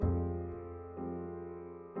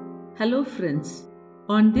Hello, friends.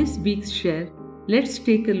 On this week's share, let's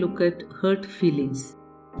take a look at hurt feelings.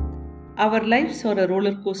 Our lives are a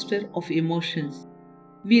roller coaster of emotions.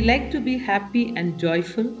 We like to be happy and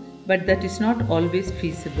joyful, but that is not always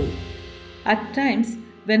feasible. At times,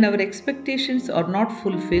 when our expectations are not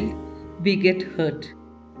fulfilled, we get hurt.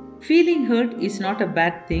 Feeling hurt is not a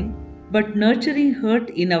bad thing, but nurturing hurt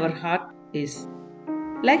in our heart is.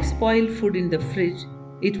 Like spoiled food in the fridge,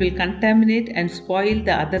 it will contaminate and spoil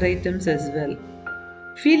the other items as well.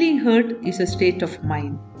 Feeling hurt is a state of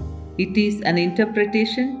mind. It is an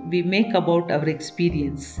interpretation we make about our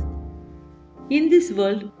experience. In this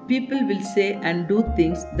world, people will say and do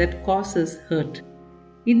things that cause us hurt.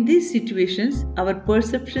 In these situations, our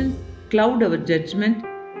perceptions cloud our judgment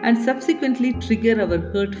and subsequently trigger our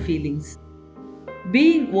hurt feelings.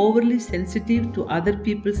 Being overly sensitive to other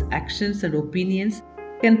people's actions and opinions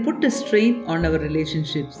can put a strain on our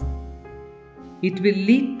relationships. It will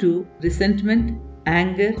lead to resentment,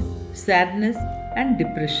 anger, sadness, and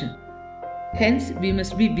depression. Hence, we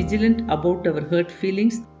must be vigilant about our hurt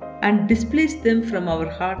feelings and displace them from our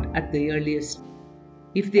heart at the earliest.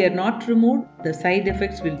 If they are not removed, the side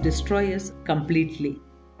effects will destroy us completely.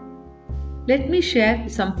 Let me share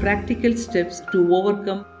some practical steps to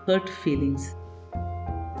overcome hurt feelings.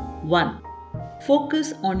 1.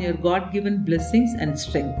 Focus on your God given blessings and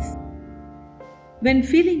strengths. When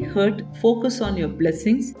feeling hurt, focus on your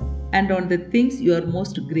blessings and on the things you are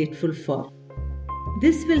most grateful for.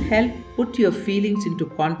 This will help put your feelings into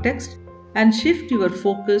context and shift your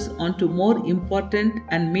focus onto more important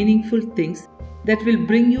and meaningful things that will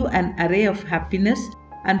bring you an array of happiness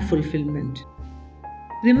and fulfillment.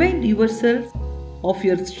 Remind yourself of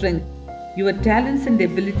your strength, your talents and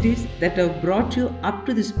abilities that have brought you up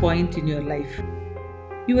to this point in your life.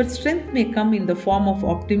 Your strength may come in the form of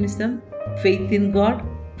optimism, faith in God,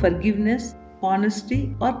 forgiveness,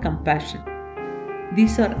 honesty, or compassion.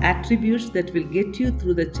 These are attributes that will get you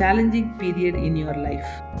through the challenging period in your life.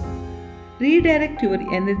 Redirect your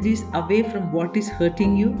energies away from what is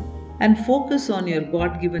hurting you and focus on your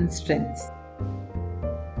God given strengths.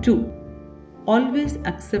 2. Always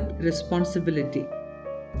accept responsibility.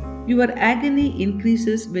 Your agony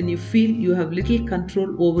increases when you feel you have little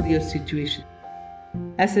control over your situation.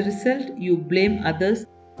 As a result, you blame others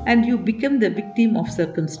and you become the victim of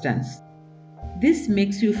circumstance. This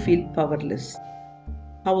makes you feel powerless.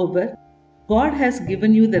 However, God has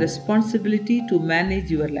given you the responsibility to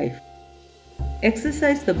manage your life.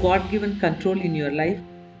 Exercise the God given control in your life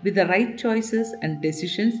with the right choices and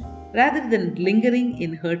decisions rather than lingering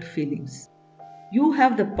in hurt feelings. You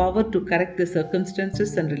have the power to correct the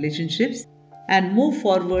circumstances and relationships and move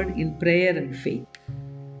forward in prayer and faith.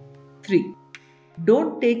 3.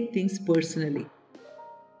 Don't take things personally.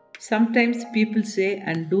 Sometimes people say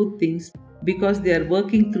and do things because they are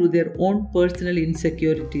working through their own personal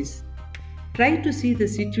insecurities. Try to see the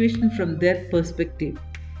situation from their perspective.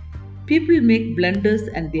 People make blunders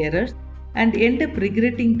and errors and end up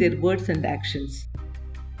regretting their words and actions.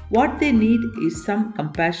 What they need is some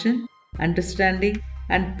compassion, understanding,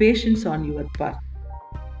 and patience on your part.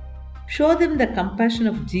 Show them the compassion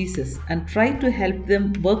of Jesus and try to help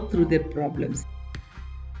them work through their problems.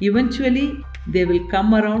 Eventually, they will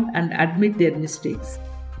come around and admit their mistakes.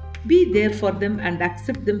 Be there for them and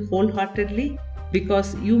accept them wholeheartedly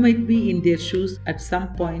because you might be in their shoes at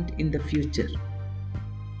some point in the future.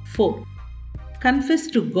 4. Confess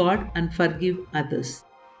to God and forgive others.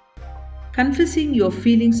 Confessing your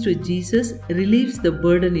feelings to Jesus relieves the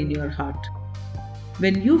burden in your heart.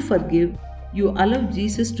 When you forgive, you allow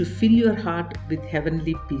Jesus to fill your heart with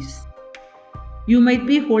heavenly peace. You might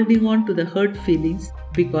be holding on to the hurt feelings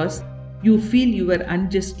because you feel you were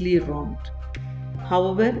unjustly wronged.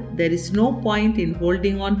 However, there is no point in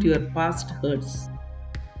holding on to your past hurts.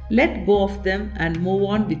 Let go of them and move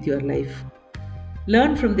on with your life.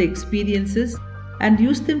 Learn from the experiences and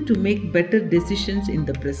use them to make better decisions in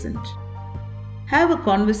the present. Have a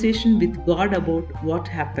conversation with God about what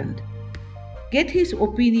happened. Get His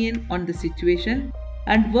opinion on the situation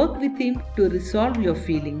and work with Him to resolve your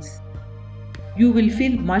feelings. You will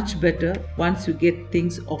feel much better once you get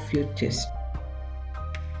things off your chest.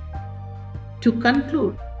 To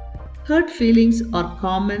conclude, hurt feelings are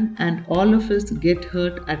common and all of us get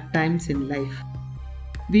hurt at times in life.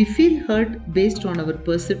 We feel hurt based on our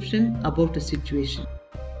perception about a situation.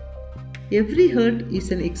 Every hurt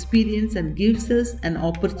is an experience and gives us an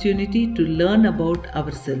opportunity to learn about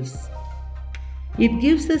ourselves. It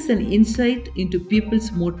gives us an insight into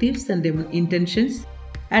people's motives and intentions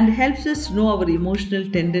and helps us know our emotional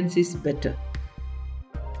tendencies better.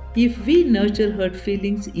 If we nurture hurt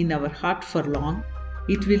feelings in our heart for long,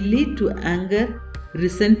 it will lead to anger,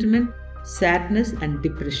 resentment, sadness, and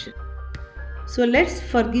depression. So let's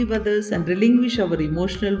forgive others and relinquish our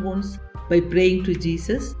emotional wounds by praying to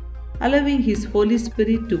Jesus, allowing His Holy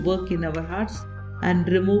Spirit to work in our hearts and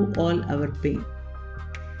remove all our pain.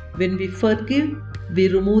 When we forgive, we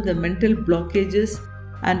remove the mental blockages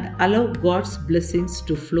and allow God's blessings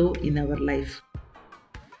to flow in our life.